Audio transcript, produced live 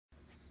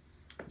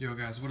Yo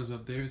guys, what is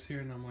up? Davis here,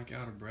 and I'm like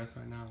out of breath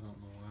right now. I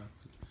don't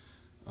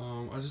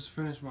know why. I just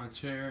finished my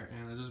chair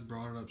and I just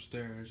brought it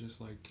upstairs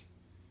just like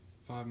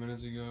 5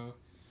 minutes ago.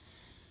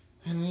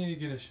 And I need to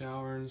get a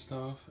shower and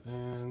stuff,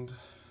 and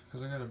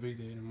because I got a big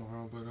day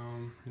tomorrow. But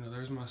you know,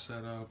 there's my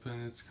setup,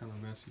 and it's kind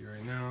of messy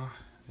right now.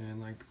 And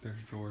like,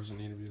 there's drawers that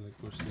need to be like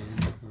pushed in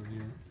over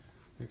here.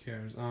 Who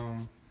cares?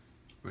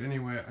 But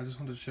anyway, I just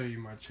wanted to show you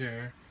my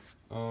chair.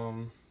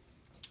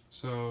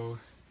 So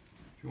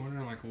if you're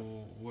wondering like,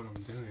 well, what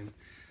I'm doing,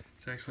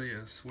 it's actually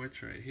a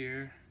switch right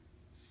here.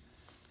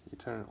 You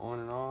turn it on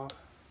and off,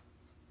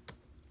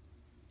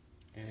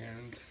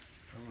 and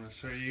I'm going to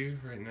show you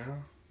right now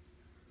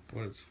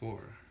what it's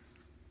for.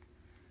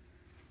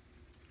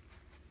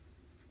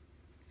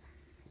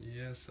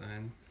 Yes,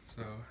 and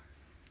so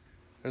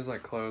there's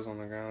like clothes on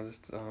the ground.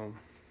 Just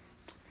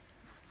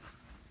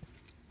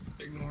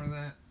ignore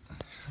that. I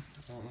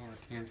don't know where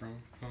it came from.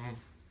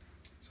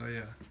 So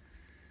yeah,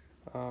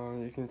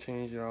 you can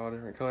change it all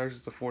different colors.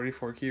 It's a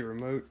 44 key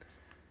remote.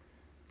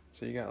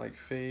 So you got like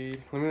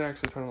fade. Let me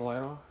actually turn the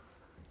light off.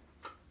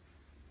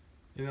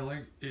 You know,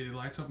 like it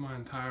lights up my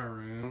entire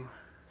room,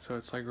 so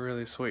it's like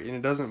really sweet, and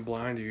it doesn't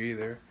blind you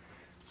either.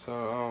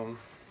 So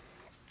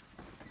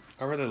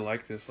I really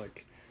like this.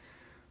 Like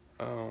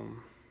I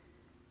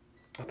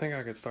think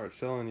I could start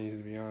selling these,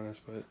 to be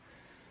honest, but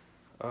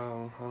I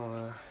don't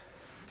know.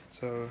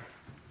 So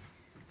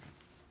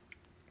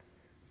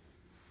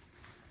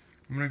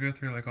I'm gonna go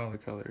through like all the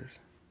colors.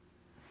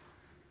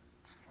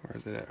 Where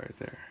is it at? Right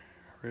there.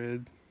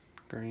 Red,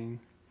 green,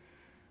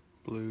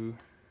 blue,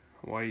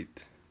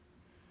 white.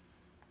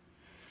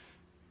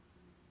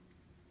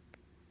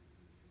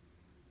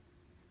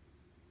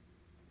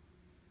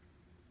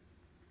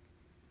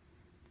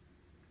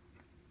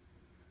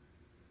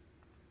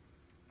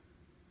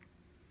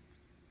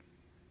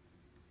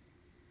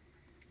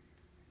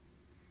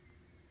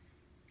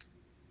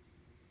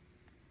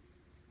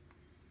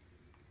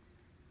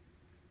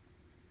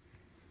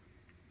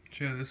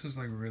 Yeah, this is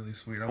like really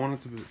sweet. I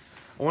wanted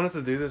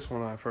to do this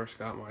when I first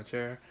got my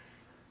chair,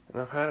 and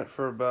I've had it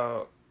for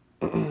about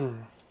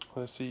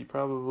let's see,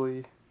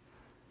 probably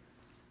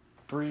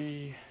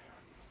 2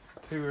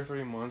 or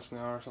 3 months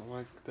now, or something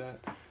like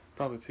that.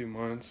 Probably 2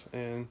 months.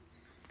 And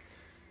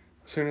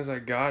as soon as I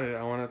got it,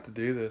 I wanted to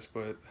do this,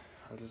 but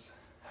I just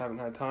haven't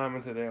had time.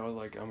 And today I was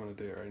like, I'm gonna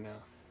do it right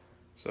now.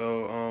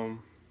 So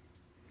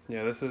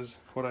yeah, this is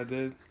what I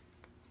did.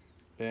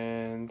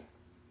 And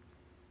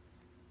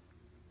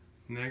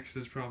next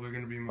is probably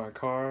going to be my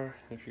car.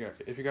 If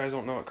you guys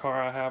don't know what car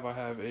I have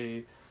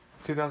a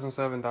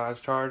 2007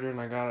 Dodge Charger,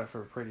 and I got it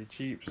for pretty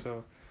cheap.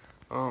 So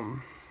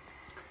I'm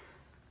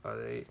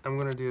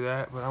going to do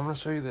that, but I'm going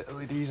to show you the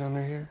LEDs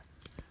under here.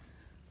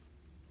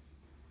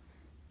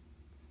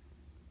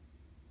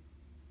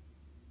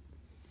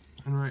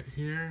 And right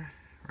here,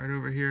 right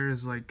over here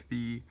is like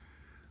the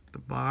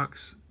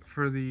box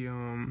for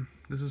the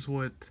this is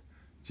what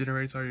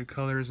generates all your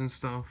colors and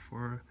stuff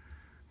for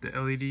the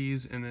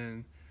LEDs. And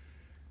then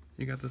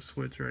you got the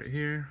switch right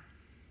here.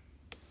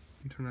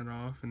 You turn it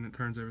off and it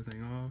turns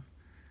everything off.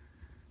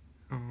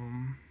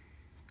 And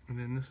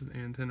then this is the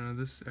antenna.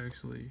 This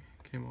actually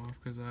came off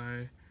because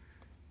I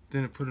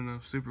didn't put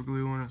enough super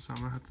glue on it, so I'm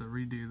gonna have to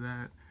redo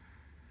that.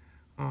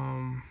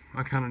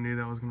 I kind of knew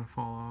that was gonna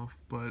fall off,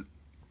 but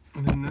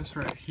and then this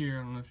right here,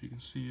 I don't know if you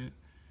can see it.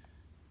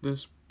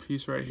 This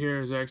piece right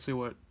here is actually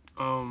what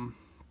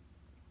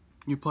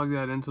you plug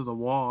that into the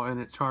wall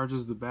and it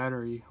charges the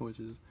battery, which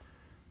is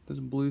this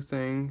blue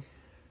thing.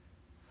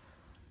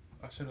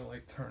 I should have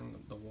like turned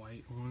the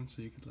white on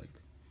so you could like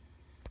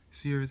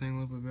see everything a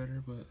little bit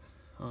better, but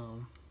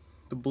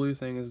the blue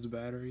thing is the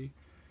battery,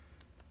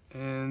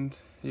 and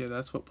yeah,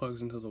 that's what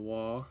plugs into the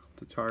wall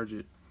to charge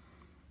it.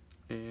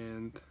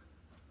 And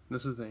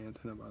this is the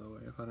antenna, by the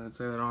way, if I didn't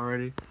say that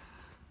already.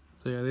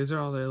 So yeah, these are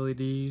all the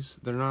LEDs.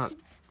 They're not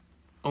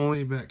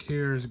only back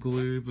here is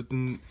glued, but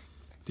then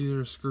these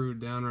are screwed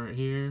down right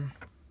here,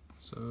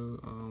 so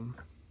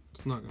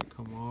it's not gonna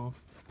come off.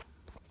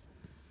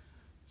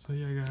 So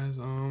yeah, guys,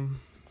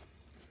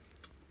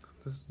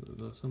 this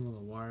is some of the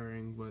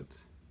wiring, but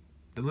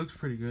it looks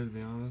pretty good, to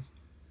be honest.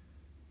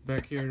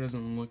 Back here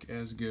doesn't look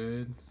as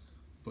good,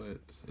 but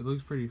it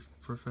looks pretty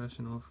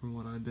professional from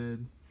what I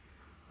did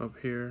up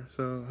here.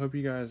 So hope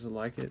you guys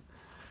like it.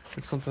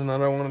 It's something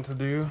that I wanted to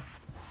do.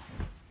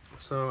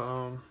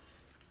 So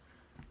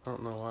I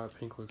don't know why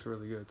pink looks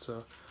really good.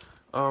 So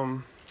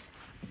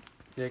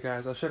yeah,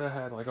 guys, I should have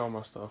had like all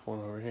my stuff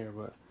on over here,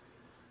 but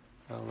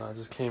I don't know, I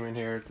just came in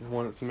here and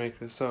wanted to make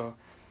this. So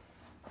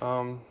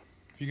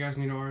if you guys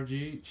need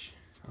RGH,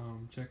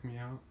 check me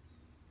out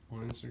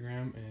on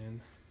Instagram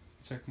and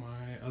check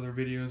my other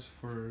videos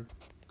for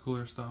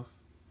cooler stuff.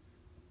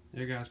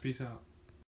 Yeah, guys, peace out.